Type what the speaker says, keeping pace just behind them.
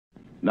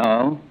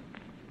Now,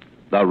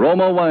 the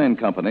Roma Wine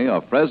Company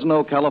of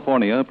Fresno,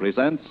 California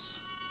presents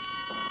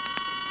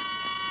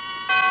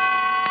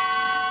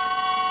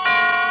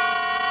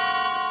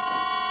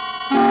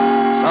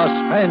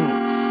Suspense.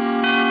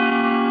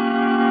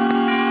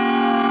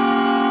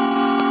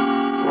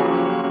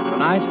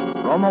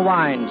 Tonight, Roma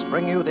Wines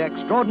bring you the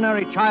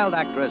extraordinary child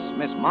actress,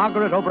 Miss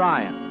Margaret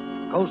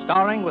O'Brien,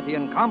 co-starring with the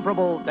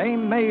incomparable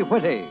Dame May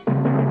Whitty.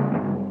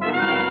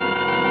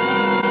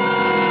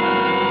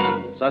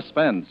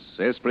 Suspense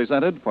is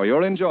presented for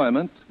your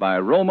enjoyment by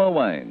Roma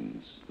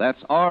Wines.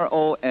 That's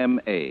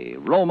R-O-M-A,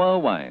 Roma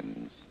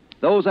Wines.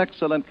 Those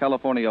excellent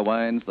California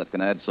wines that can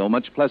add so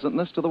much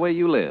pleasantness to the way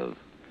you live,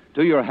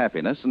 to your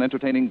happiness in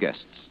entertaining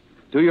guests,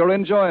 to your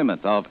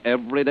enjoyment of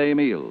everyday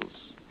meals.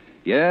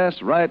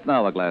 Yes, right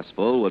now a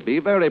glassful would be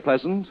very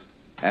pleasant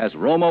as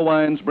Roma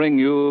Wines bring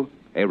you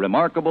a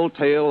remarkable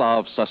tale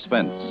of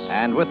suspense.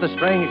 And with the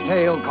strange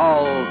tale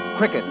called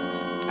Cricket,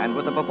 and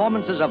with the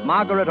performances of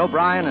Margaret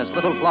O'Brien as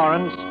Little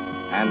Florence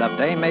and of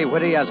Dame May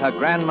Whitty as her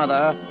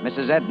grandmother,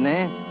 Mrs.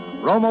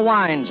 Edney, Roma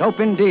Wines hope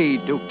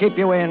indeed to keep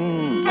you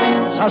in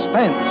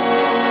suspense.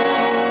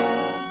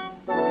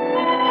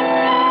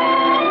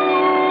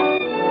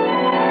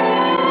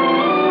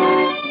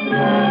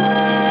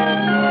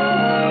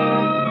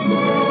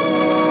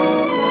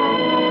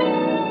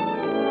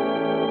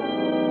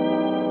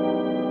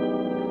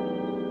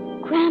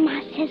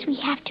 We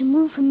have to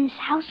move from this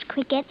house,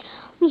 Cricket.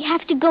 We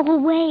have to go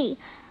away.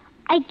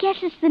 I guess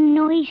it's the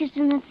noises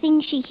and the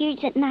things she hears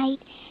at night.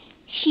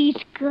 She's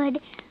good,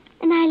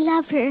 and I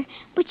love her,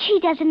 but she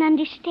doesn't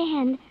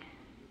understand.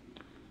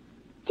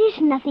 There's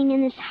nothing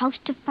in this house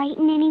to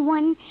frighten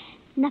anyone,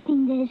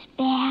 nothing that is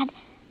bad.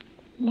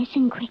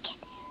 Listen, Cricket,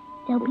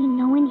 there'll be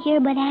no one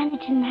here but Anna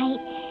tonight.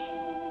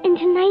 And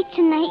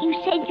tonight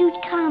you said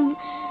you'd come.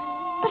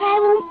 But I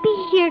won't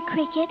be here,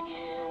 Cricket.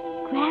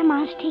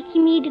 Grandma's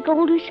taking me to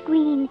Golders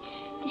Green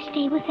to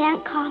stay with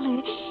Aunt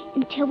Collar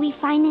until we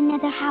find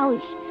another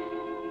house.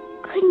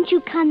 Couldn't you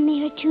come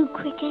there too,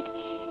 Cricket?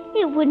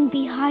 It wouldn't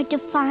be hard to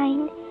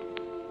find.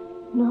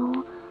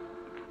 No,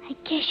 I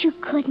guess you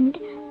couldn't.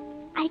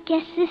 I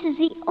guess this is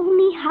the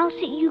only house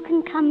that you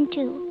can come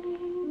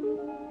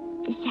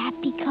to. Is that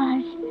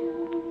because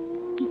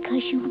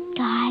you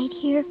died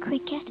here,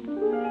 Cricket?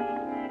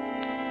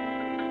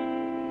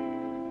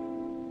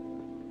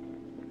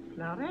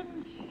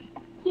 Florence?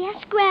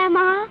 Yes,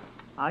 Grandma.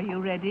 Are you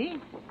ready?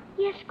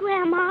 Yes,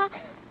 Grandma.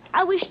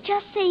 I was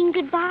just saying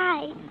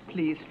goodbye.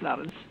 Please,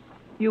 Florence.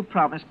 You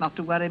promised not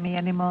to worry me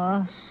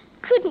anymore.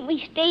 Couldn't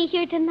we stay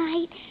here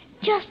tonight?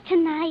 Just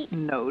tonight?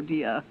 No,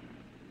 dear.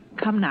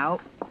 Come now.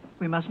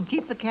 We mustn't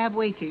keep the cab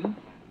waiting.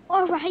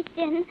 All right,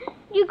 then.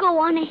 You go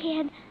on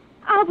ahead.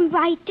 I'll be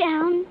right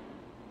down.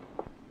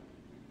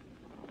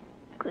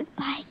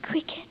 Goodbye,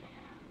 Cricket.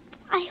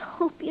 I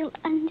hope you'll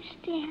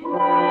understand.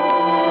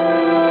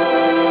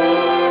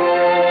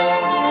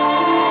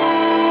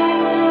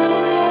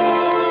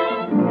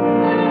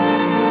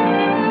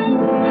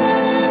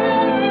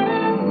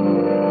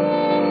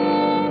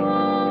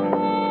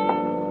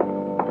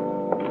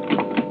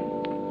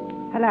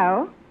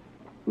 Hello?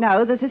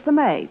 No, this is the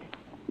maid.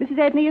 Mrs.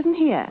 Edney isn't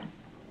here.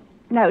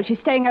 No, she's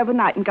staying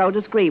overnight in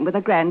Golders Green with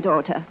her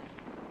granddaughter.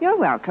 You're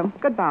welcome.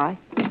 Goodbye.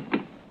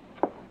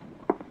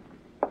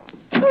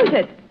 Who's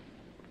it?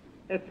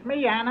 It's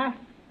me, Anna.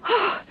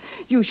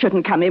 You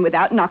shouldn't come in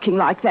without knocking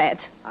like that.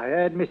 I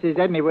heard Mrs.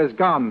 Edney was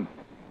gone.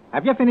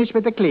 Have you finished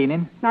with the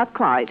cleaning? Not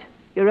quite.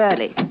 You're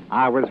early.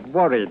 I was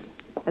worried.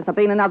 Has there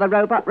been another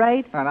robot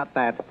raid? No, not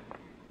that.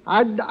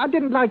 I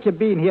didn't like you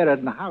being here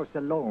in the house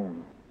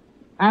alone.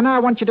 Anna, I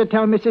want you to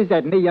tell Mrs.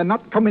 Edney you're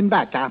not coming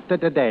back after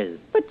today.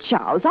 But,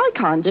 Charles, I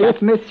can't If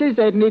just... Mrs.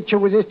 Edney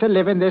chooses to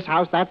live in this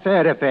house, that's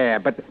her affair,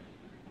 but...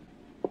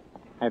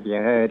 Have you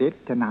heard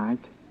it tonight?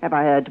 Have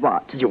I heard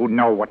what? You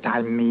know what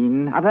I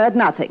mean. I've heard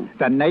nothing.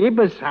 The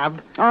neighbors have.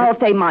 Oh, if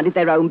they minded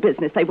their own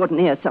business, they wouldn't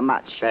hear so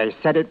much. They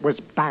said it was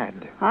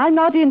bad. I'm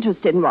not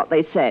interested in what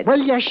they said. Well,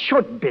 you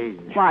should be.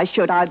 Why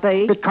should I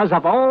be? Because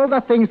of all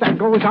the things that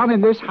goes on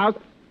in this house...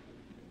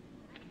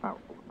 Oh,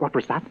 what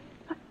was that?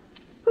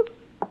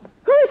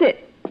 Who is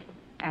it?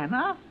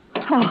 Anna?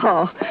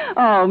 Oh,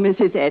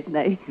 Mrs.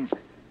 Edney.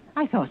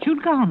 I thought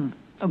you'd gone.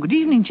 Oh, good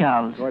evening,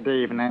 Charles. Good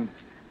evening.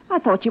 I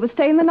thought you were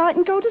staying the night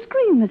in Golders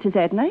Green, Mrs.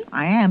 Edney.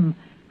 I am.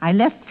 I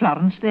left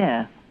Florence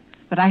there.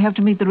 But I have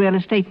to meet the real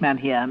estate man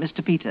here,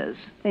 Mr. Peters.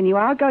 Then you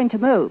are going to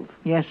move?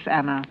 Yes,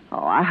 Anna.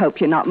 Oh, I hope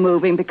you're not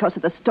moving because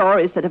of the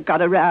stories that have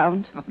got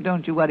around. Oh,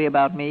 don't you worry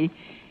about me.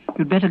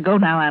 You'd better go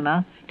now,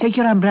 Anna. Take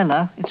your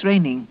umbrella. It's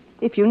raining.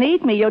 If you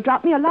need me, you'll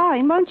drop me a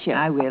line, won't you?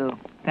 I will.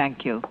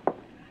 Thank you.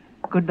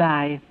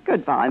 Goodbye.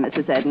 Goodbye,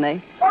 Mrs.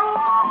 Edney.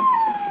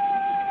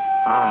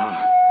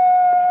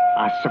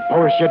 I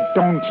suppose you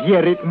don't hear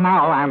it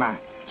now, Anna.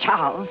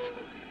 Charles.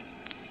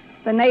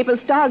 The neighbor's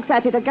dog's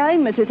at it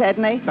again, Mrs.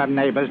 Edney. The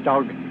neighbor's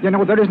dog. You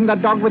know, there isn't a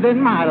dog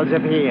within miles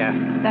of here.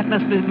 That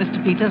must be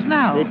Mr. Peters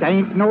now. It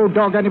ain't no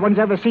dog anyone's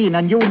ever seen,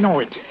 and you know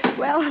it.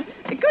 Well,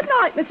 good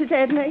night, Mrs.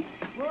 Edney.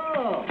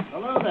 Whoa,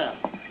 hello there.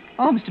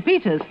 Oh, Mr.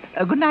 Peters.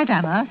 Good night,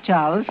 Anna,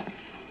 Charles.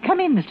 Come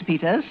in, Mr.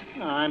 Peters.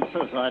 Oh, I'm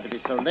so sorry to be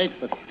so late,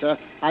 but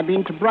I've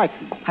been to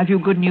Brighton. Have you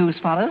good news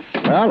for us?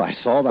 Well, I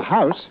saw the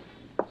house.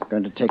 It's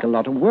going to take a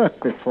lot of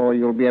work before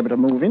you'll be able to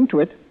move into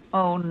it.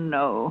 Oh,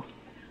 no.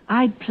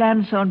 I'd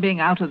planned so on being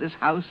out of this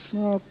house.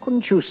 Oh,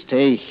 couldn't you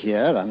stay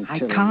here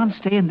until... I can't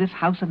stay in this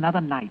house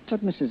another night.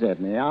 But, Mrs.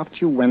 Edney, after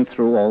you went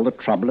through all the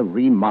trouble of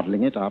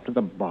remodeling it after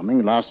the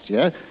bombing last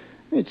year,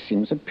 it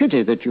seems a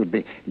pity that you'd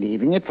be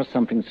leaving it for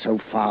something so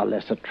far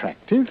less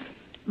attractive.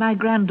 My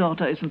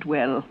granddaughter isn't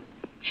well.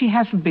 She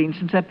hasn't been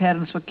since her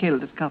parents were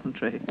killed at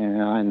Coventry.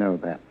 Yeah, I know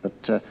that,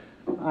 but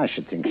I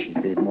should think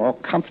she'd be more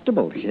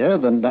comfortable here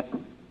than that.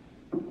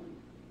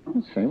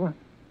 Let's see, what's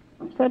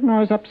that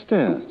noise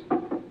upstairs?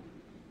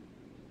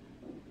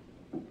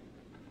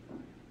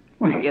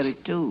 We hear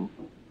it too.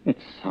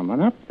 It's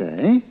someone up there,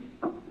 eh?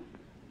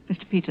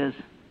 Mr. Peters,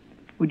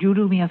 would you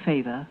do me a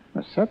favor?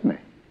 Well, certainly.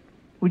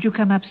 Would you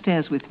come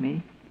upstairs with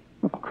me?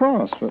 Of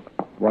course.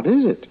 What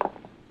is it?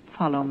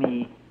 Follow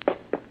me.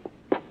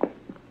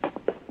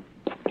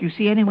 Do you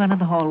see anyone in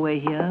the hallway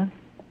here?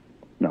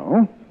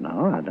 No,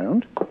 I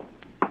don't.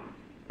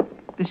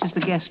 This is the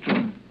guest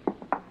room.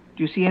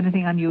 Do you see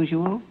anything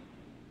unusual?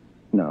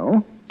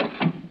 No.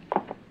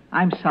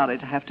 I'm sorry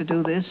to have to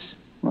do this.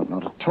 Well,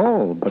 not at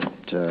all, but,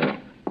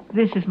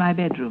 This is my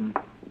bedroom.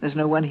 There's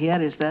no one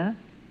here, is there?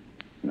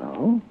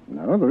 No,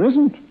 there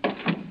isn't.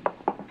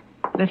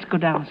 Let's go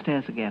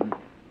downstairs again.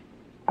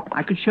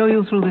 I could show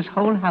you through this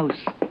whole house,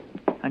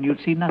 and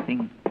you'd see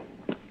nothing.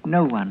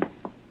 No one.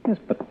 Yes,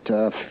 but,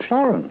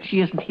 Florence... She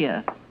isn't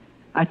here.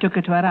 I took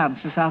her to her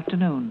aunt's this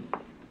afternoon.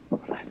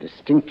 Well, I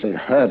distinctly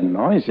heard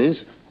noises.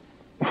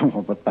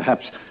 Oh, but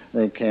perhaps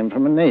they came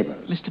from a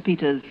neighbor's. Mr.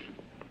 Peters,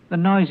 the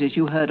noises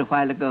you heard a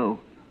while ago,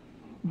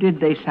 did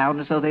they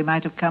sound as though they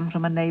might have come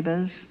from a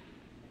neighbor's?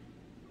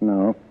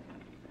 No.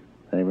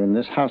 They were in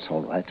this house,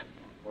 all right.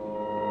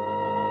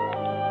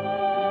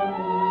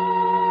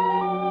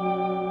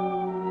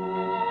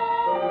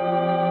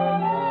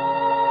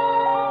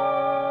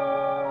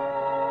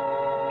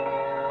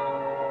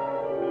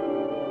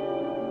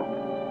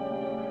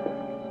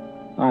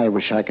 I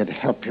wish I could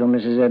help you,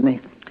 Mrs. Edney.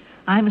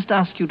 I must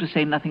ask you to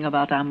say nothing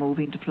about our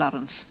moving to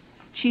Florence.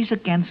 She's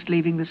against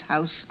leaving this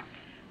house,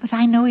 but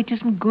I know it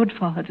isn't good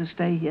for her to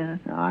stay here.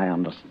 I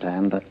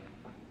understand that.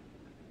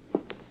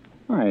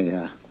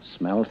 I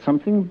smell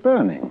something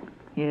burning.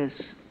 Yes,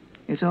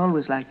 it's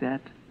always like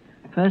that.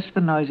 First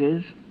the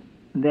noises,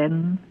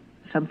 then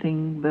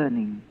something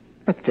burning.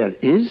 But there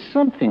is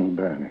something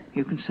burning.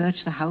 You can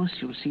search the house,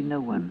 you'll see no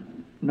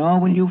one. Nor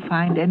will you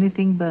find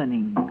anything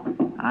burning.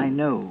 I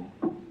know.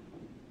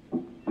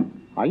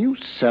 Are you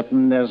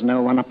certain there's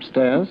no one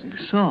upstairs? You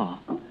saw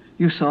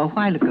a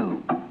while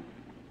ago.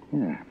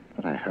 Yeah,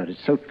 but I heard it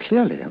so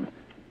clearly.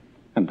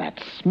 And that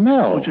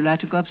smell... Would you like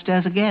to go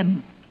upstairs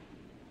again?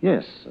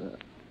 Yes.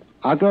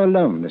 I'll go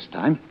alone this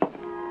time.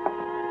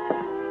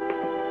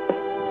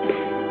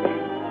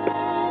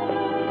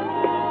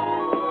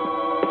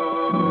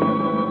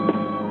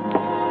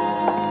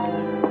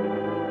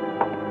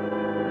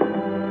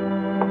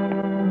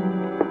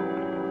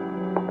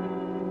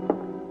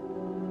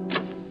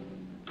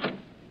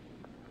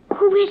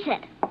 Who is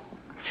it?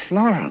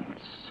 Florence.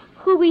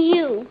 Who are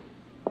you?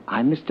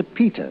 I'm Mr.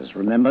 Peters,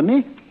 remember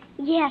me?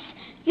 Yes,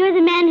 you're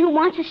the man who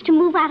wants us to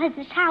move out of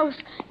this house,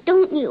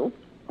 don't you?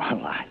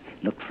 Well, I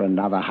looked for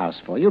another house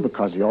for you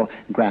because your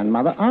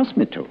grandmother asked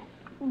me to.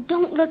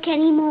 Don't look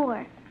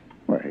anymore.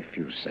 Well, if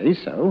you say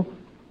so.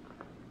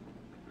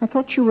 I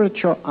thought you were at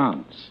your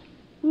aunt's.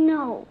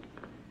 No.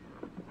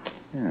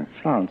 Yeah,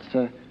 Florence,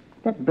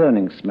 that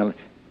burning smell.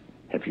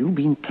 Have you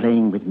been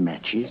playing with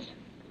matches?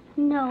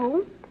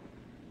 No.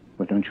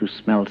 Well, don't you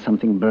smell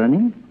something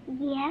burning?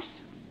 Yes.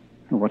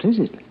 What is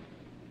it?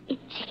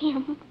 It's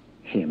him.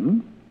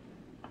 Him?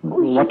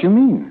 Oh, What do you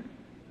mean?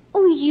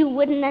 Oh, you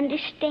wouldn't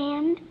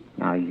understand.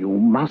 Now, you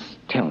must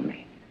tell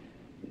me.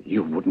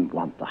 You wouldn't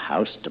want the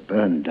house to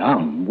burn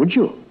down, would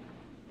you?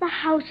 The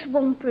house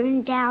won't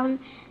burn down.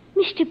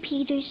 Mr.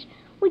 Peters,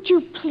 would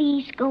you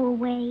please go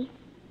away?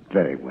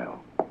 Very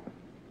well.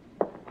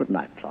 Good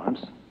night, Florence.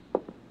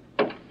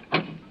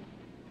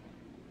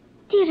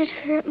 Did it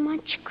hurt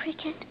much,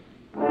 Cricket?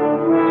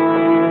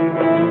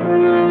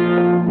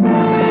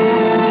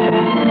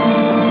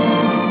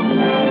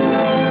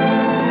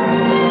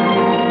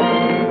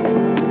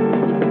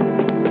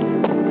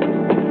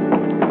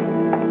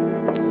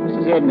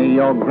 Mrs. Edney,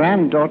 your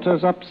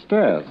granddaughter's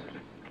upstairs.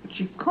 But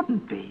she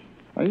couldn't be.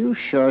 Are you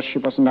sure she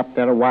wasn't up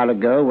there a while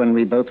ago when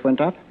we both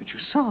went up? But you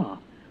saw.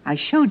 I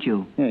showed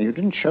you. Yeah, you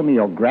didn't show me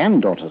your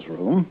granddaughter's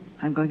room.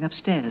 I'm going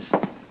upstairs.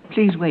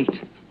 Please wait.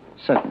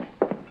 Certainly.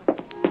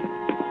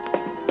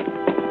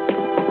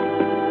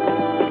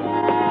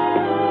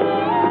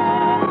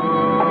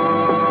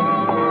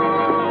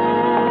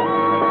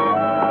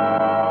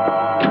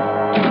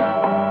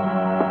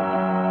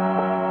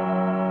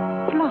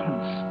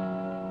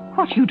 Florence,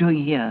 what are you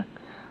doing here?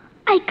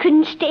 I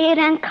couldn't stay at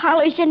Aunt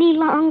Collar's any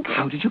longer.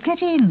 How did you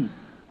get in?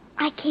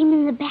 I came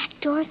in the back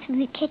door through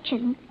the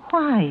kitchen.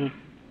 Why?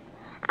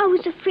 I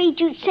was afraid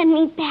you'd send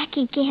me back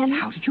again.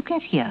 How did you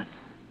get here?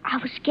 I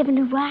was given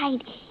a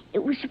ride.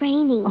 It was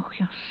raining. Oh,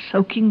 you're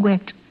soaking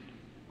wet.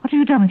 What have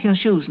you done with your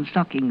shoes and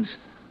stockings?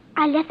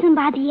 I left them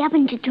by the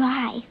oven to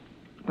dry.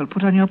 Well,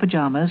 put on your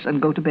pajamas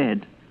and go to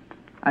bed.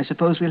 I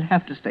suppose we'll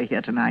have to stay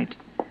here tonight.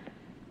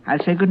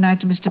 I'll say good night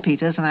to Mr.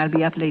 Peters, and I'll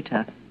be up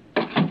later.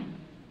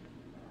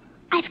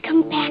 I've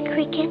come back,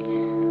 Cricket.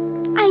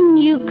 I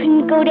knew you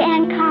couldn't go to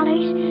Aunt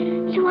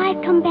Collar's, so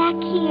I've come back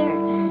here.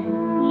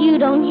 You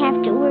don't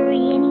have to worry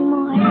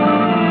anymore.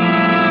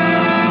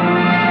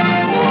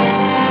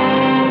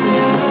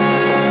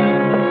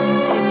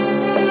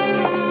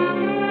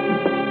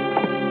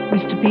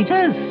 Mr.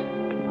 Peters?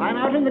 I'm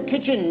out in the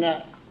kitchen.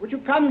 Would you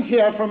come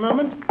here for a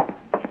moment?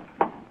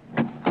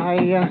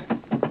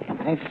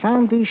 I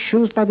found these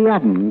shoes by the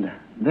oven.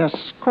 They're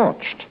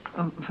scorched.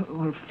 Oh,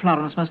 well,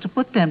 Florence must have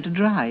put them to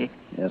dry.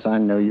 Yes, I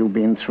know you've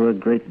been through a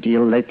great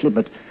deal lately,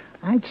 but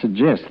I'd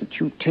suggest that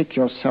you take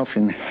yourself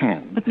in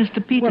hand. But,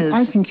 Mr. Peters... Well,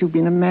 I think you've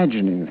been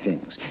imagining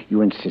things.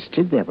 You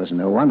insisted there was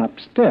no one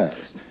upstairs.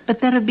 But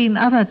there have been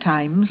other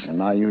times.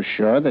 And are you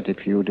sure that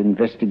if you'd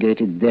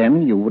investigated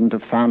them, you wouldn't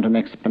have found an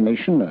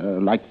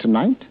explanation like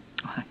tonight?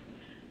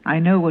 I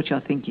know what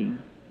you're thinking.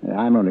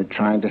 I'm only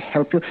trying to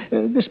help you.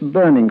 This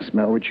burning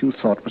smell which you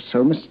thought was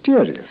so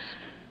mysterious.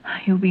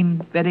 You've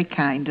been very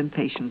kind and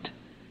patient.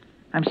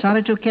 I'm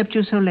sorry to have kept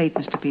you so late,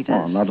 Mr. Peters.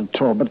 Oh, not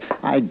at all, but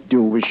I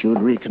do wish you'd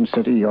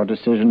reconsider your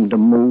decision to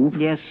move.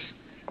 Yes,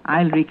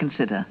 I'll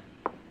reconsider.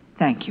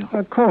 Thank you.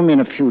 Call me in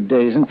a few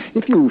days, and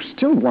if you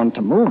still want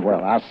to move,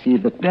 well, I'll see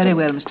that... Very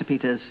well, Mr.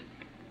 Peters.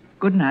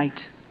 Good night.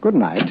 Good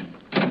night.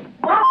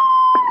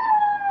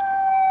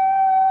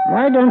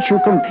 Why don't you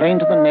complain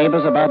to the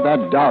neighbors about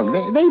that dog?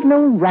 They've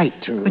no right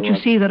to... But you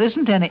see, there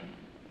isn't any...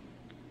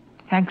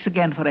 Thanks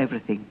again for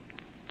everything.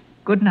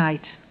 Good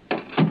night.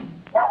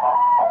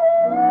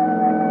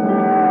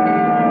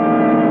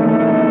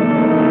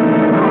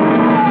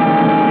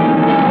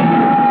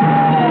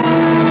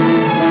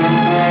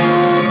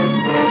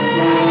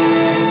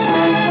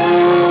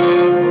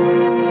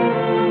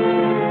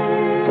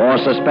 For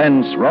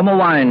Suspense, Roma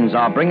Wines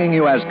are bringing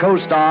you as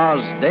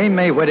co-stars Dame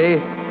May Whitty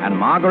and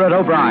Margaret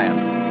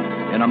O'Brien.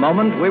 In a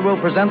moment, we will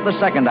present the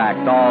second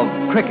act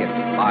of Cricket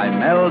by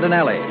Mel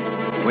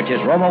Dinelli, which is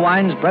Roma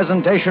Wine's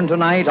presentation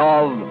tonight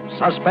of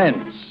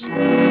Suspense.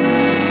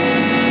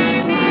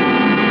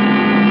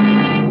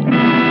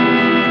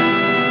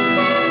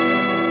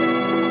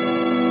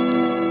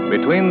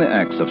 Between the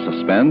acts of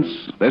Suspense,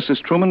 this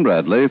is Truman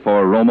Bradley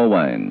for Roma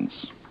Wines.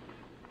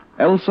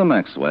 Elsa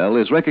Maxwell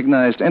is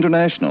recognized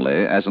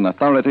internationally as an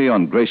authority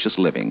on gracious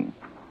living.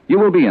 You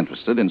will be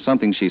interested in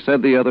something she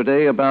said the other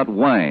day about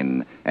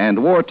wine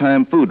and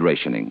wartime food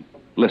rationing.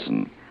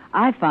 Listen.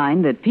 I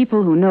find that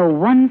people who know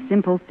one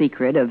simple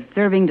secret of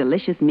serving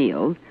delicious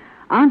meals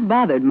aren't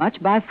bothered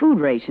much by food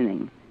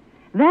rationing.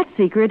 That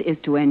secret is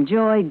to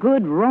enjoy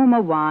good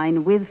Roma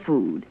wine with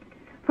food.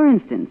 For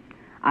instance,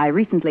 I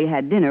recently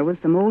had dinner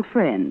with some old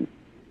friends.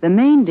 The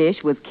main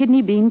dish was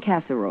kidney bean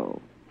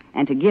casserole.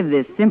 And to give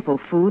this simple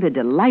food a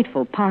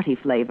delightful party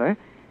flavor,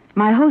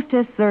 my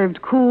hostess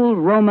served cool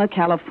Roma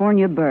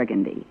California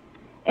Burgundy.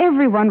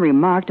 Everyone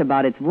remarked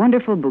about its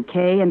wonderful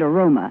bouquet and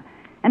aroma,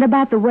 and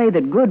about the way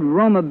that good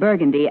Roma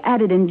Burgundy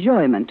added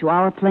enjoyment to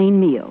our plain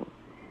meal.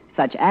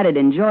 Such added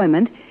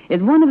enjoyment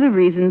is one of the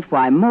reasons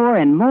why more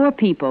and more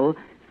people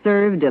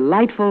serve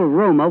delightful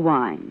Roma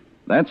wine.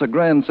 That's a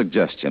grand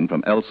suggestion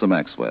from Elsa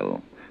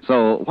Maxwell.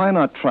 So why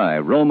not try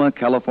Roma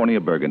California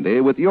Burgundy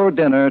with your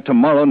dinner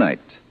tomorrow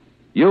night?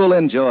 You'll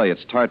enjoy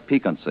its tart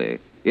piquancy,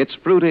 its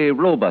fruity,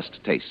 robust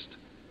taste,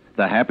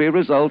 the happy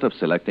result of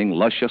selecting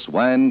luscious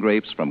wine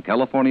grapes from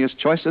California's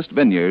choicest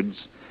vineyards,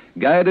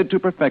 guided to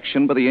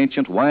perfection by the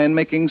ancient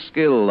winemaking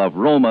skill of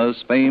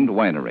Roma's famed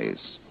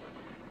wineries.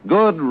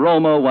 Good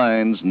Roma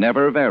wines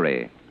never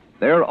vary.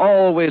 They're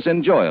always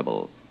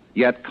enjoyable,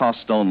 yet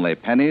cost only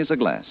pennies a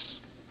glass.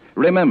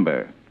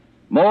 Remember,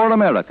 more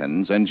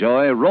Americans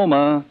enjoy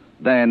Roma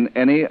than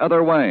any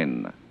other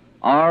wine.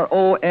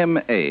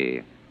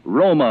 R-O-M-A,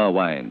 Roma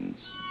Wines.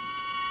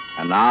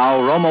 And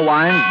now, Roma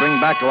Wines bring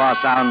back to our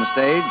sound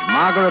stage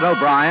Margaret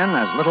O'Brien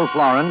as Little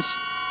Florence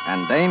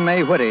and Dame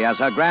May Whitty as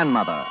her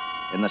grandmother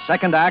in the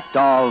second act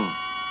of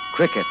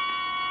Cricket,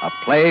 a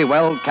play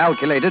well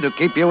calculated to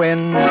keep you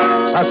in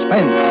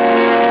suspense.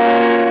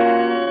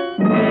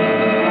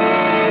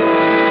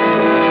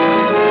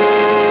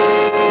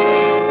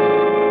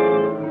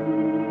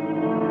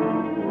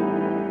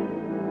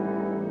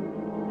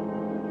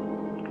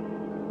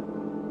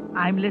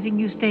 I'm letting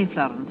you stay,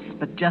 Florence,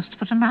 but just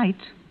for tonight.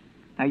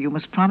 Now, you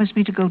must promise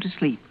me to go to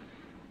sleep.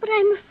 But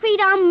I'm afraid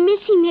I'll miss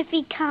him if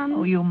he comes.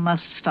 Oh, you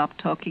must stop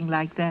talking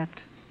like that.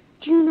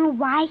 Do you know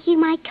why he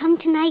might come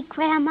tonight,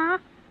 Grandma?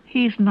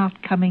 He's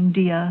not coming,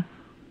 dear.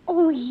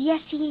 Oh,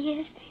 yes, he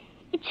is.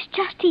 It's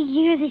just a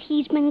year that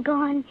he's been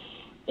gone.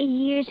 A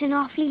year's an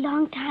awfully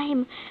long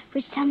time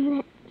for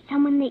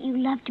someone that you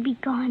love to be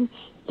gone,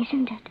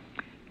 isn't it?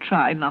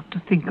 Try not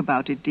to think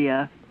about it,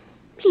 dear.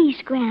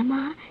 Please,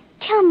 Grandma,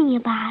 tell me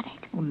about it.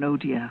 Oh, no,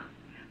 dear.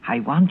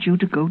 I want you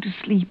to go to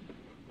sleep.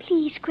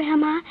 Please,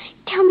 Grandma,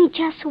 tell me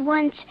just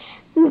once,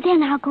 and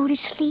then I'll go to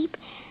sleep.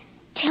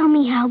 tell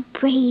me how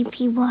brave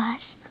he was.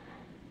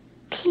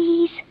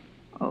 Please?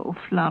 Oh,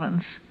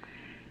 Florence.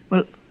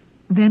 Well,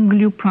 then will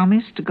you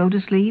promise to go to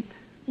sleep?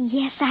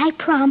 Yes, I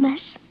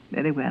promise.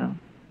 Very well.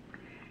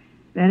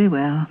 Very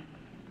well.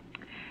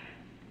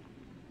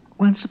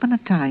 Once upon a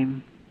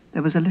time,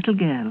 there was a little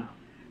girl,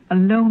 a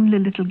lonely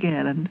little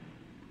girl,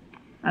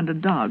 and a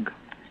dog.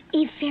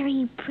 A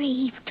very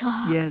brave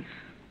dog. Yes,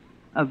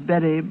 a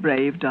very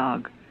brave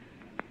dog.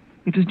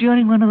 It was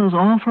during one of those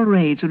awful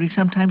raids when we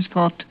sometimes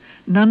thought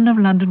none of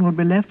London would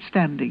be left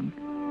standing.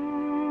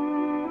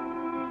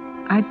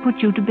 I'd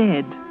put you to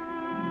bed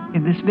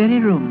in this very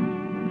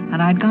room,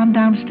 and I'd gone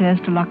downstairs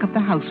to lock up the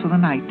house for the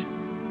night.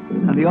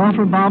 And the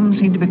awful bombs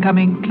seemed to be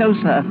coming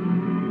closer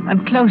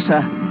and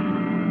closer.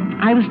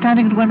 I was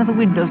standing at one of the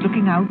windows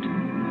looking out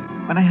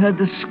when I heard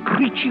the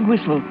screeching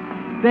whistle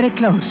very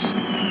close.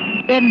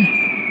 Then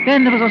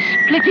there was a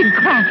splitting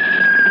crash.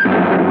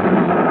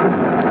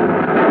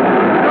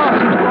 The door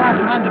seemed to go out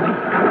from under me.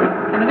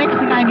 And the next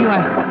thing I knew,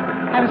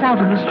 I was out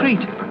in the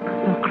street.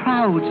 There were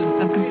crowds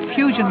and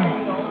confusion.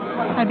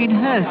 I'd been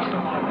hurt.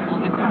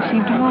 I couldn't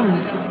seem to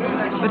move.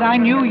 But I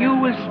knew you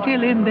were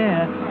still in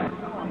there.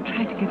 I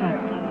tried to get up,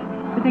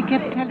 but they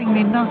kept telling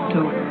me not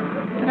to,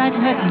 that I'd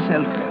hurt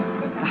myself.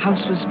 The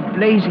house was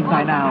blazing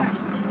by now.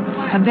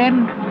 And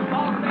then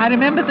I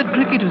remembered that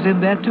Cricket was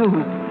in there too.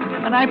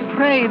 And I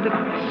prayed that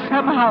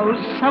somehow,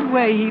 some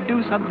way, he'd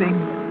do something.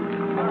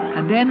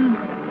 And then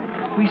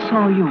we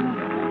saw you.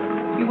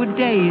 You were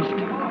dazed,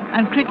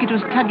 and Cricket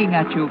was tugging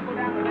at you,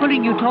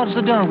 pulling you towards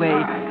the doorway.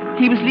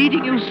 He was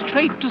leading you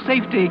straight to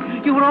safety.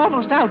 You were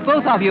almost out,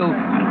 both of you.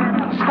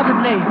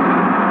 Suddenly,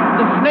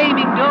 the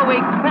flaming doorway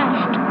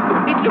crashed.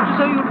 It looked as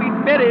though you'd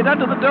been buried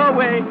under the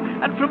doorway.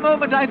 And for a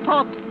moment I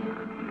thought...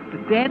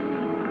 But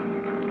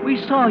then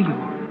we saw you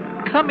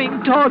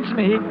coming towards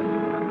me.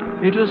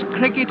 It was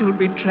Cricket who'd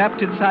been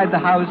trapped inside the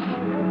house.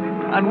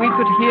 And we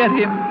could hear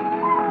him.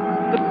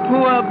 The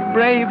poor,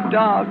 brave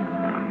dog.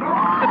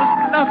 There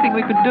was nothing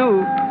we could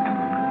do.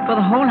 For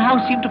the whole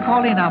house seemed to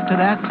fall in after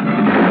that.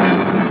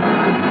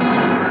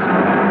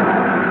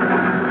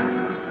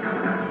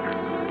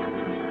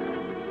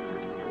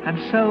 And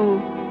so,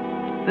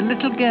 the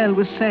little girl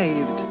was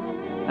saved,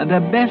 and her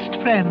best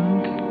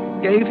friend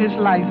gave his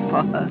life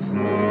for her.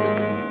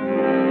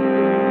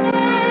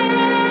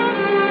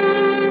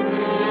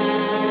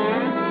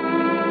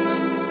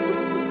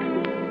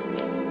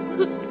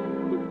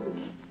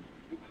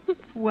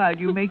 Why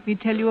do you make me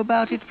tell you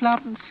about it,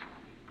 Florence?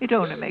 It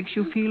only makes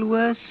you feel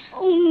worse.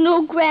 Oh,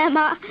 no,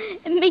 Grandma.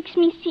 It makes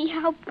me see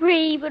how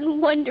brave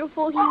and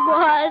wonderful he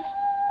was.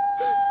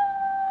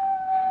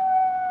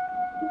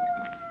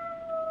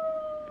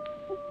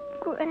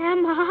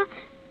 Grandma,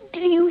 do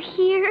you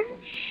hear?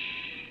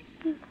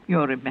 Shh.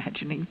 You're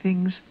imagining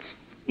things.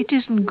 It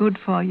isn't good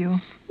for you.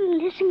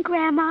 Listen,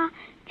 Grandma.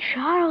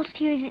 Charles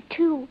hears it,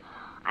 too.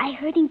 I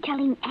heard him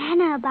telling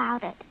Anna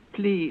about it.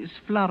 Please,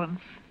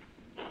 Florence.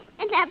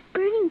 And that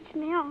burning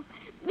smell.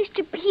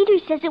 Mr.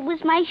 Peters says it was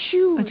my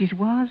shoes. But it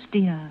was,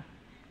 dear.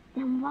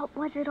 Then what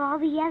was it all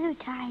the other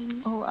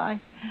times? Oh,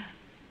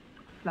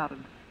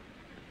 Florence,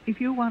 if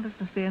you want us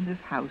to stay in this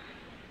house,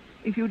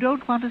 if you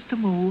don't want us to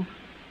move,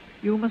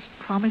 you must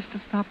promise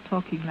to stop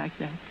talking like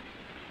that.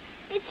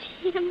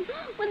 It's him.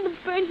 When the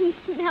burning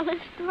smell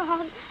is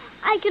strong,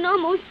 I can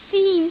almost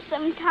see him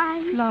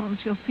sometimes.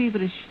 Florence, you're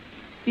feverish,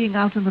 being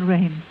out in the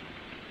rain.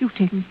 You've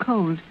taken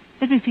cold.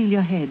 Let me feel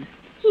your head.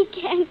 He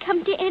can't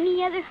come to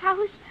any other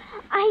house.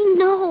 I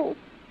know.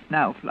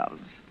 Now,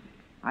 Florence,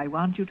 I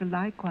want you to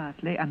lie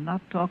quietly and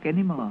not talk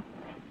any more.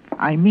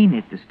 I mean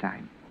it this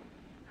time.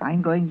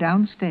 I'm going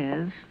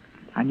downstairs,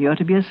 and you're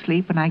to be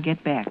asleep when I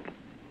get back.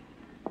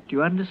 Do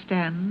you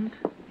understand?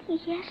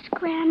 Yes,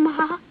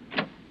 Grandma.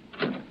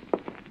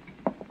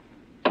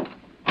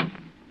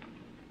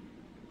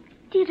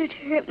 Did it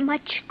hurt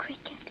much,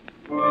 Cricket?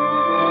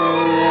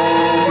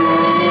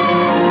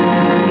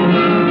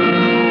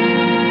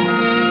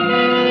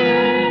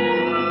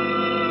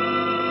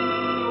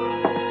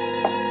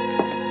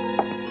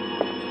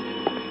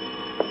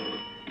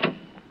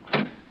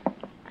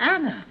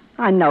 Anna.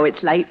 I know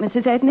it's late,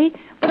 Mrs. Edney,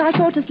 but I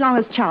thought as long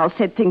as Charles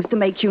said things to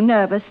make you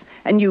nervous,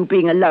 and you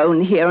being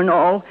alone here and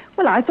all,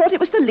 well, I thought it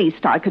was the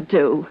least I could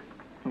do.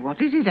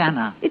 What is it,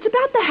 Anna? It's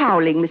about the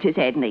howling, Mrs.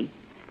 Edney.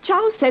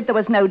 Charles said there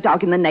was no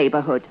dog in the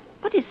neighborhood,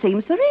 but it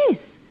seems there is.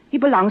 He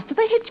belongs to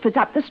the Hitchfords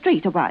up the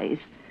street a ways.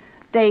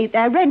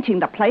 They're renting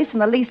the place,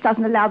 and the lease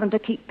doesn't allow them to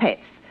keep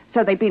pets,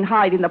 so they've been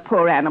hiding the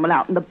poor animal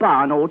out in the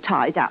barn all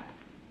tied up.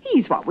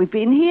 He's what we've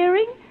been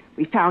hearing.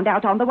 We found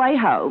out on the way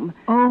home.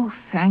 Oh,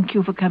 thank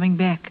you for coming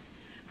back.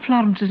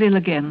 Florence is ill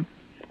again.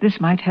 This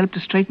might help to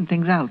straighten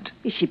things out.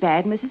 Is she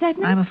bad, Mrs.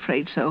 Edney? I'm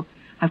afraid so.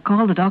 I've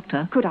called the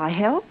doctor. Could I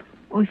help?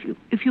 Oh,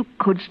 if you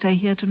could stay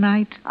here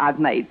tonight. I've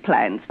made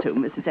plans to,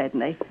 Mrs.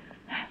 Edney.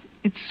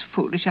 It's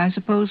foolish, I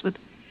suppose, but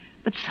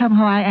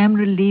somehow I am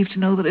relieved to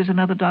know there is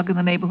another dog in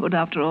the neighborhood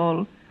after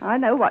all. I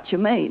know what you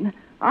mean.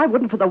 I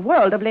wouldn't for the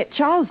world have let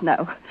Charles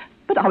know.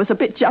 But I was a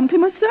bit jumpy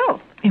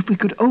myself. If we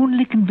could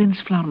only convince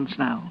Florence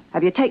now.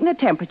 Have you taken her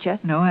temperature?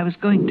 No, I was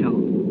going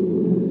to.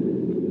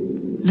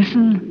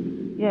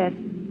 Listen. Yes,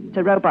 it's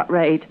a robot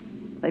raid.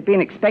 They've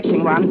been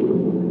expecting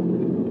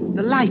one.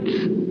 The lights.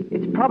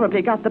 It's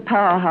probably got the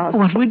powerhouse.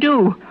 What'll we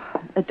do?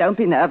 Don't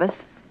be nervous.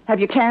 Have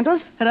you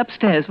candles? They're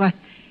upstairs. Why,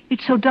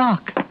 it's so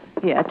dark.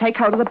 Here, take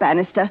hold of the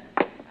banister.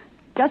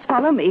 Just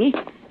follow me.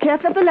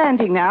 Careful of the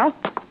landing now.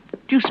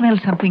 Do you smell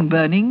something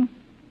burning?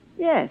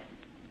 Yes.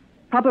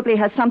 Probably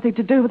has something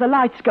to do with the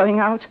lights going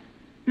out.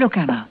 Look,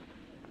 Anna.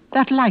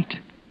 That light.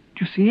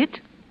 Do you see it?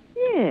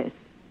 Yes.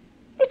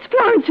 It's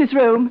Florence's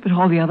room. But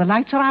all the other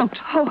lights are out.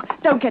 Oh,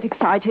 don't get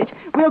excited.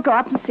 We'll go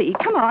up and see.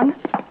 Come on.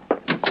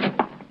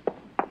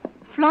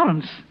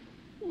 Florence,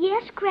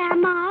 Yes,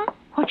 Grandma.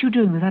 what you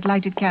doing with that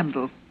lighted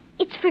candle?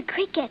 It's for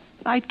Cricket.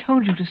 I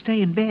told you to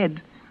stay in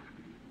bed.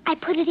 I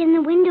put it in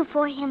the window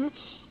for him.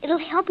 It'll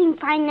help him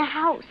find the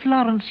house.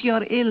 Florence,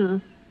 you're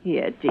ill.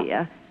 Here,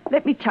 dear.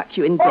 Let me tuck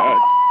you in bed.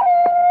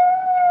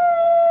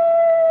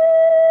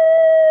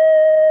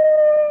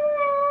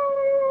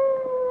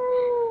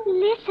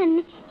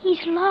 Listen,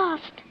 he's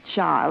lost.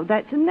 Child,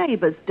 that's a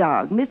neighbor's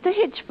dog, Mr.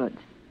 Hitchford's.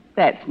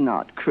 That's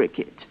not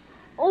Cricket.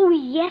 Oh,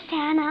 yes,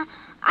 Anna.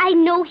 I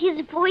know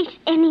his voice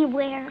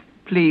anywhere.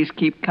 Please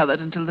keep covered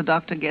until the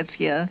doctor gets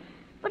here.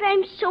 But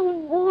I'm so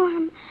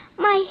warm.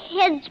 My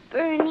head's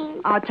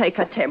burning. I'll take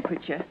her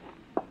temperature.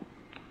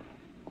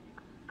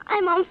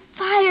 I'm on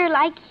fire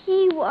like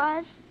he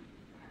was.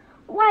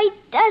 Why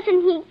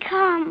doesn't he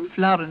come?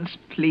 Florence,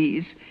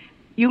 please.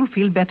 You'll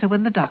feel better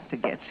when the doctor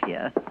gets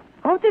here.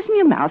 Oh, this in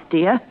your mouth,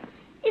 dear.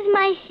 Is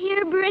my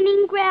hair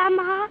burning,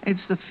 Grandma?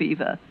 It's the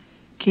fever.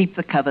 Keep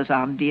the covers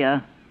on,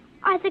 dear.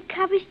 Are the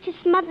covers to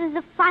smother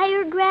the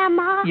fire,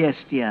 Grandma? Yes,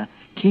 dear.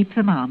 Keep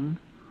them on.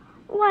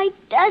 Why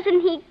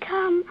doesn't he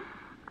come?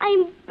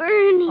 I'm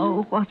burning.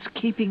 Oh, what's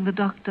keeping the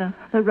doctor?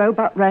 The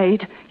robot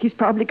raid. He's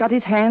probably got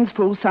his hands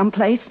full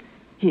someplace.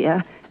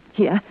 Here.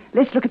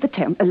 Let's look at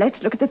the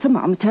let's look at the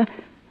thermometer.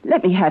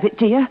 Let me have it,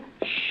 dear.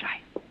 Shh,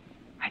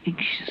 I think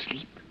she's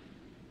asleep.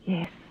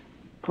 Yes,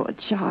 poor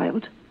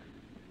child.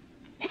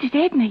 Mrs.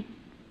 Edney,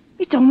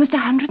 it's almost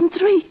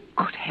 103.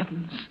 Good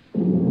heavens.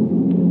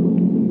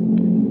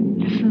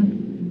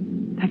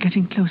 Listen, they're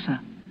getting closer.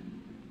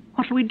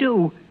 What'll we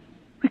do?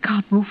 We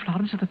can't move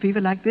Florence with a fever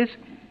like this.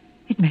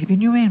 It may be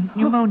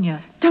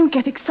pneumonia. Oh, don't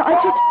get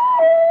excited.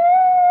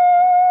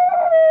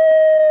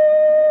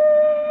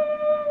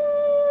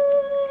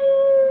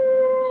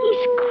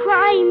 He's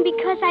crying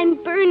because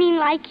I'm burning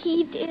like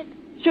he did.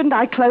 Shouldn't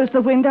I close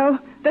the window?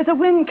 There's a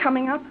wind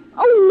coming up.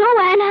 Oh,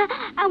 no, Anna.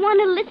 I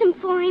want to listen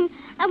for him.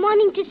 I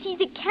want him to see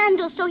the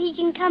candle so he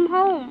can come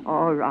home.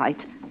 All right.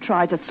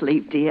 Try to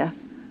sleep, dear.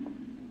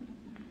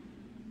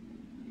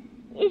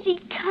 Is he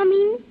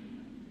coming?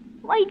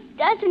 Why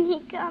doesn't he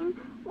come?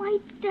 Why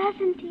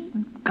doesn't he?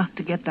 We've got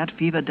to get that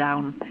fever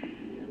down.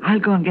 I'll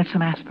go and get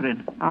some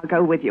aspirin. I'll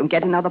go with you and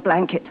get another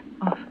blanket.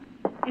 Oh,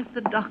 if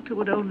the doctor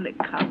would only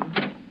come.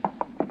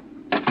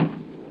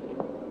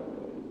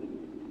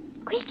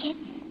 Cricket?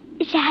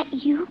 Is that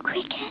you,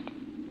 Cricket?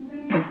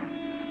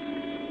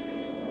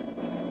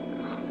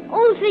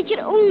 Oh, if they could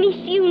only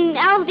see you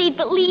now, they'd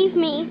believe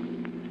me.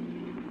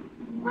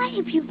 Why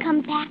have you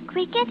come back,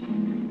 Cricket?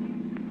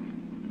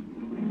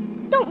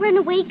 Don't run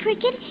away,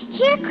 Cricket.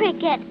 Here,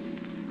 Cricket.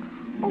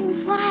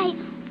 Oh, why?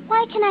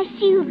 Why can I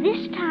see you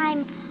this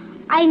time?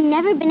 I've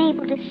never been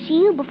able to see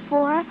you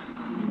before.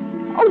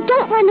 Oh,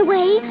 don't run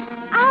away.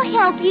 I'll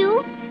help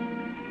you.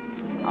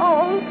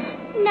 Oh,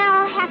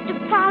 now I'll have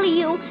to follow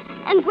you.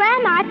 And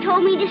Grandma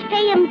told me to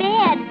stay in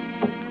bed.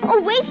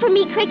 Oh, wait for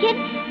me, Cricket.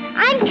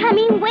 I'm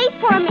coming. Wait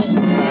for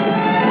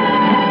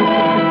me.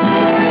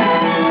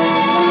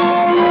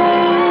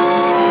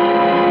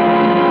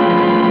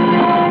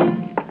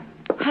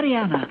 Hurry,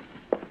 Anna.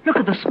 Look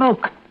at the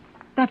smoke.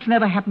 That's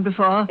never happened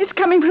before. It's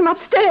coming from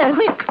upstairs.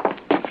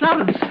 Quick,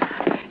 Florence.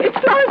 It's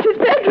Florence's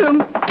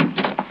bedroom.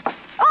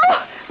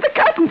 Oh, the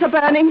curtains are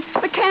burning.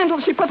 The candle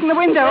she put in the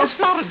window. Where's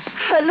Florence?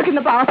 Look in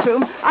the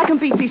bathroom. I can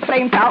beat these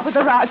flames out with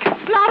a rug.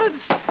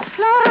 Florence!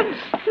 Florence!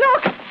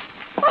 Look.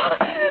 Oh,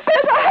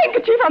 there's a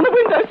handkerchief on the She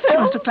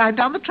windowsill. must have climbed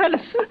down the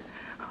trellis.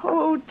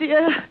 Oh,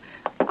 dear.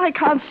 I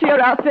can't see her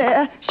out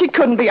there. She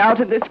couldn't be out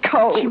in this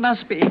cold. She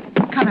must be.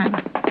 Come,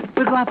 Anna.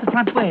 We'll go out the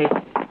front way.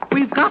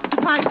 We've got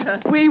to find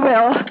her. We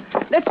will.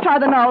 Let's try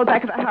the knoll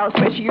back of the house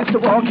where she used to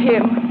walk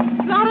him.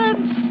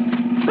 Florence!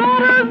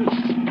 Florence!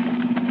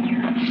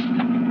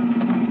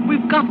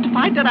 We've got to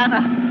find her,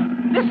 Anna.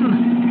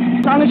 Listen.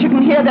 As long as you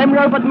can hear them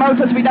robot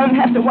motors, we don't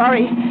have to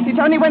worry. It's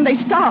only when they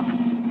stop.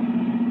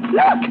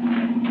 Look!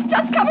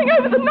 Just coming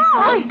over the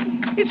knoll.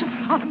 It's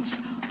Florence.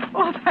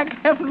 Oh, thank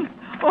heaven.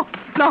 Oh,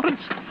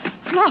 Florence.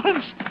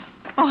 Florence.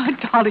 Oh,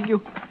 darling,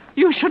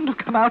 you shouldn't have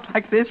come out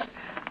like this.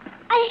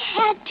 I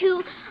had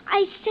to.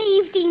 I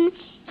saved him.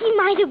 He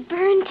might have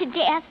burned to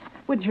death.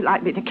 Would you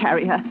like me to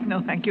carry her?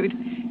 No, thank you.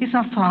 It's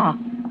not far.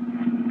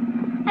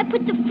 I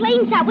put the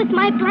flames out with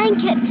my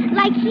blanket,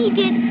 like he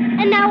did,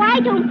 and now I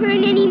don't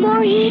burn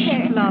anymore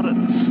either.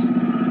 Florence.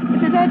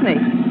 Mrs.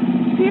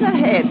 Edney, feel her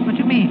head. What do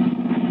you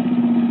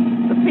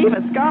mean? The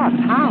fever's gone.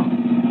 How?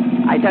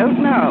 I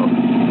don't know.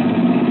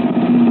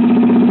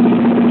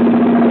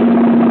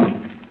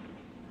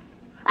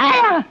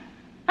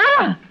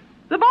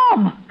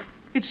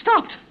 It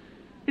stopped.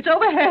 It's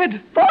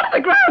overhead. Fall to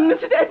the ground,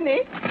 Mrs.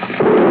 Edney.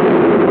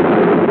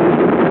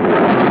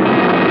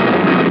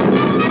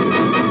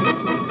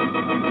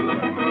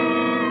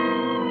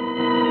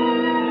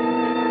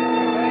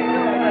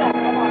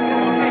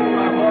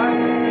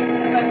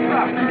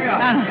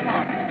 Anna,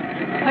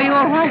 are you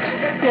all right?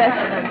 Yes.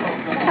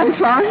 And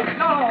Florence?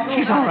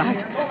 She's all right.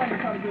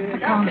 I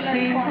can't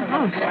see the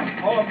house.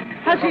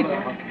 Has it?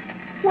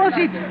 Was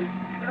it?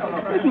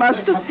 It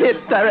must have hit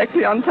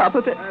directly on top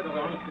of it.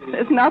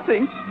 There's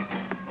nothing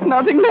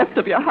left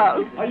of your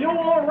house. Are you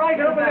all right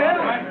over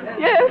there?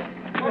 Yes.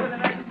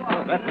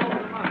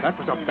 That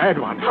was a bad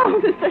one.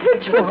 Oh, Mr.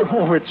 Hitchford.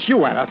 Oh, it's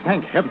you, Anna.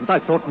 Thank heavens. I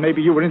thought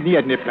maybe you were in the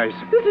Edney place.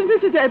 This is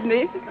Mrs.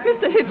 Edney.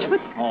 Mr. Hitchford.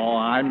 Oh,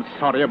 I'm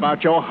sorry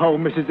about your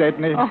home, Mrs.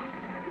 Edney. Oh,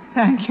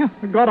 thank you.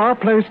 We got our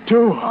place,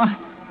 too. Oh,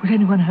 was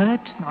anyone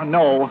hurt? Oh,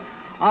 no.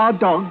 Our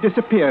dog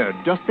disappeared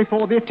just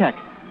before the attack,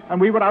 and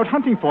we were out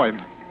hunting for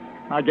him.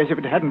 I guess if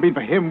it hadn't been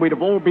for him, we'd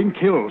have all been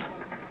killed.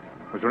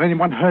 Was there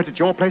anyone hurt at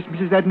your place,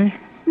 Mrs. Edney?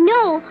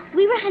 No,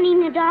 we were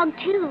hunting the dog,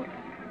 too.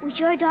 Was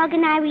your dog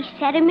an Irish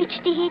setter,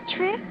 Mr.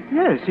 Hitchford?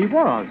 Yes, he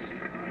was.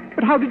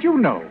 But how did you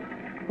know?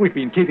 We've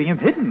been keeping him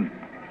hidden.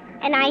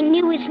 And I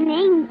knew his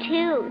name,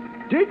 too.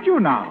 Did you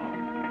now?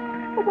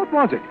 Well, what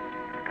was it?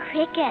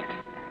 Cricket.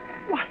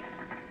 Why,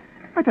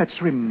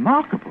 that's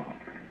remarkable.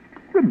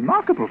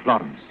 Remarkable,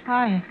 Florence.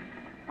 I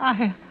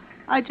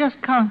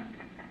just can't.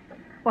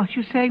 What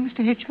you saying,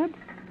 Mr. Hitchford?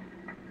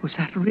 Was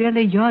that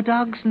really your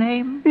dog's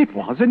name? It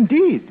was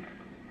indeed.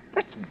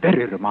 That's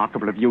very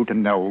remarkable of you to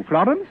know,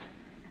 Florence.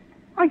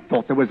 I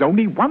thought there was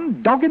only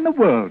one dog in the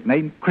world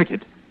named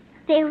Cricket.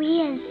 There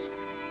is.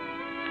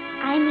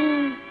 I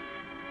mean,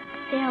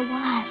 there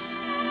was.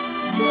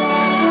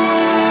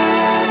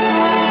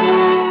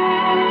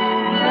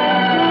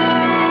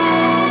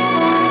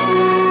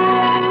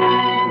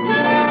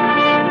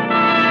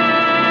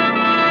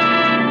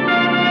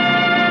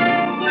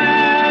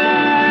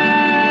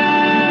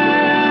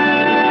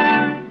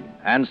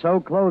 And so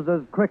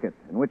closes Cricket,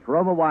 in which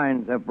Roma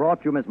Wines have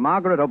brought you Miss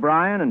Margaret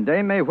O'Brien and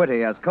Dame May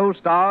Whitty as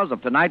co-stars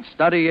of tonight's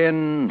study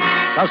in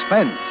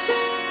Suspense.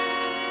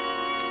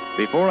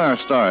 Before our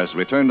stars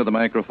return to the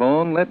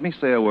microphone, let me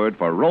say a word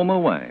for Roma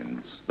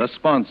Wines, the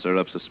sponsor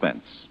of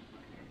Suspense.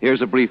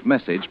 Here's a brief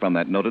message from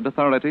that noted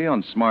authority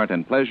on smart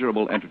and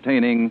pleasurable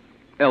entertaining,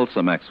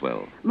 Elsa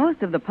Maxwell.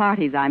 Most of the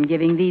parties I'm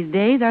giving these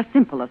days are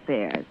simple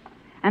affairs.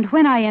 And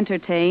when I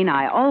entertain,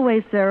 I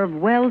always serve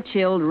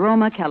well-chilled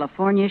Roma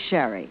California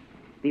sherry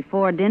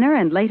before dinner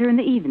and later in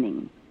the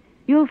evening.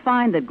 You'll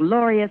find that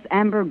glorious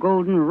amber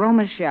golden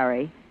Roma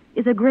sherry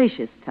is a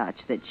gracious touch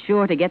that's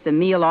sure to get the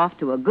meal off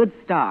to a good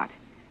start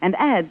and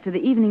adds to the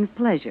evening's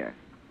pleasure.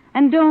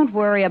 And don't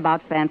worry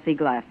about fancy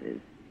glasses.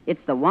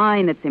 It's the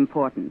wine that's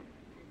important.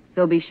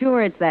 So be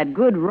sure it's that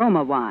good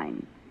Roma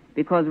wine,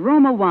 because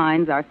Roma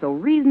wines are so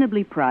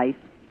reasonably priced,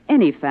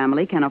 any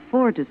family can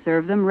afford to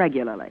serve them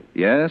regularly.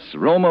 Yes,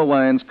 Roma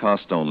wines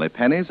cost only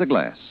pennies a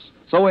glass,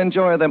 so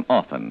enjoy them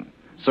often.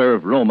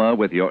 Serve Roma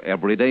with your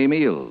everyday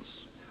meals.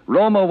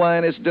 Roma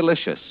wine is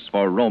delicious,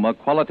 for Roma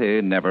quality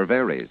never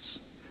varies.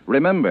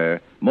 Remember,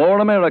 more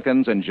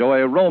Americans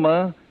enjoy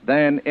Roma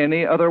than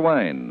any other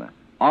wine.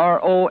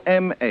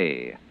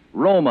 R-O-M-A,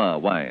 Roma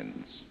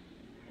wines.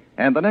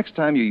 And the next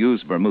time you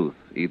use vermouth,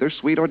 either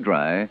sweet or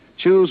dry,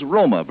 choose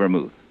Roma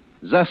vermouth.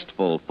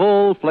 Zestful,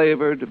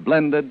 full-flavored,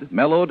 blended,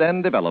 mellowed,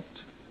 and developed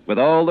with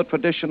all the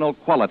traditional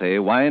quality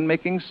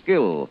winemaking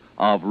skill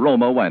of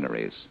Roma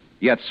wineries,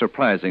 yet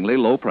surprisingly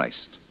low-priced.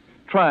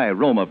 Try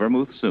Roma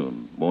vermouth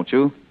soon, won't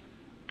you?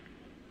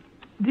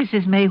 This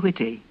is May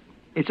Whitty.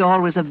 It's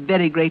always a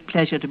very great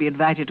pleasure to be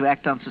invited to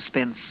act on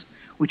Suspense,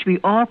 which we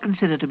all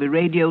consider to be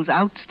radio's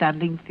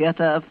outstanding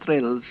theater of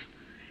thrills.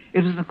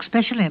 It was an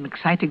especially an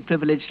exciting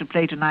privilege to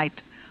play tonight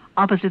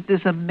opposite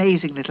this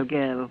amazing little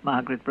girl,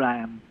 Margaret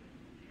Bryan.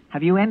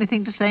 Have you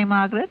anything to say,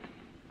 Margaret?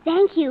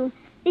 Thank you.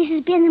 This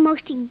has been the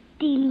most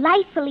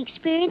delightful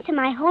experience of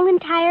my whole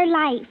entire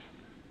life.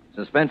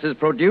 Suspense is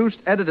produced,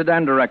 edited,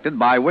 and directed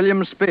by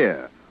William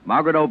Spear.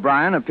 Margaret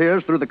O'Brien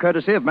appears through the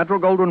courtesy of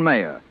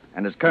Metro-Goldwyn-Mayer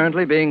and is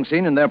currently being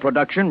seen in their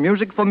production,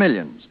 Music for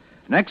Millions.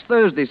 Next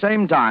Thursday,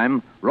 same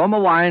time, Roma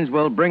Wines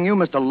will bring you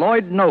Mr.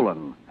 Lloyd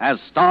Nolan as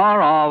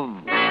star of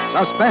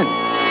Suspense.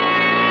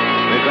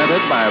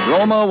 Presented by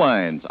Roma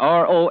Wines,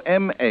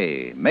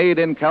 R-O-M-A, made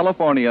in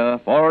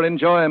California for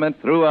enjoyment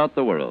throughout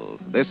the world.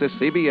 This is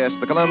CBS,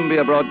 the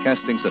Columbia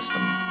Broadcasting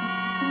System.